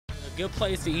good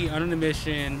place to eat under the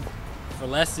Mission for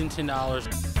less than $10.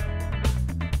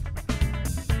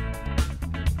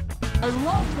 I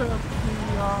love the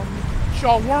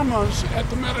shawarmas at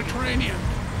the Mediterranean.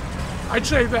 I'd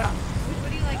say that. What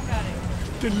do you like about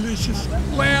it? Delicious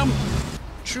lamb.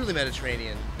 Truly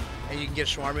Mediterranean, and you can get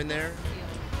shawarma in there.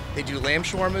 They do lamb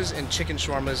shawarmas and chicken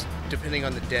shawarmas depending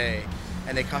on the day,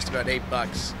 and they cost about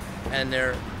 $8, and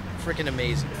they're freaking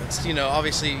amazing. It's, you know,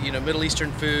 obviously, you know, Middle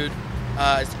Eastern food.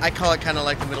 I call it kind of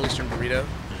like the Middle Eastern burrito.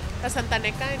 A Santa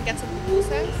Neca and get some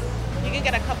pupusas. You can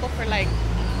get a couple for like,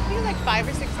 I think like $5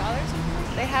 or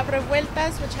 $6. They have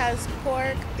revueltas, which has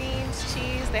pork, beans,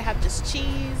 cheese. They have just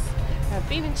cheese. They have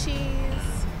bean and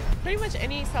cheese. Pretty much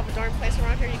any Salvadoran place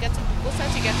around here, you get some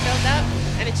pupusas, you get filled up,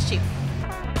 and it's cheap.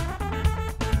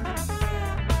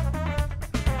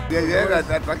 Right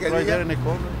there in the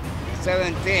corner.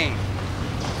 17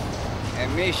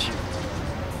 and Mission. You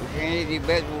can eat the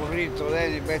best burrito there,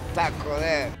 the best taco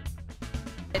there.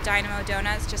 The Dynamo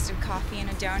Donuts, just a coffee and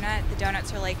a donut. The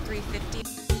donuts are like $3.50.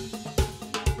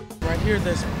 Right here,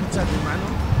 there's Pizza de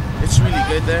Mano. It's really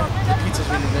good there. The pizza's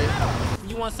really good. If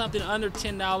you want something under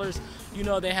 $10, you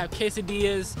know, they have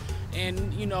quesadillas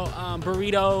and, you know,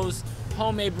 burritos,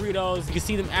 homemade burritos. You can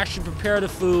see them actually prepare the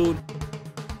food.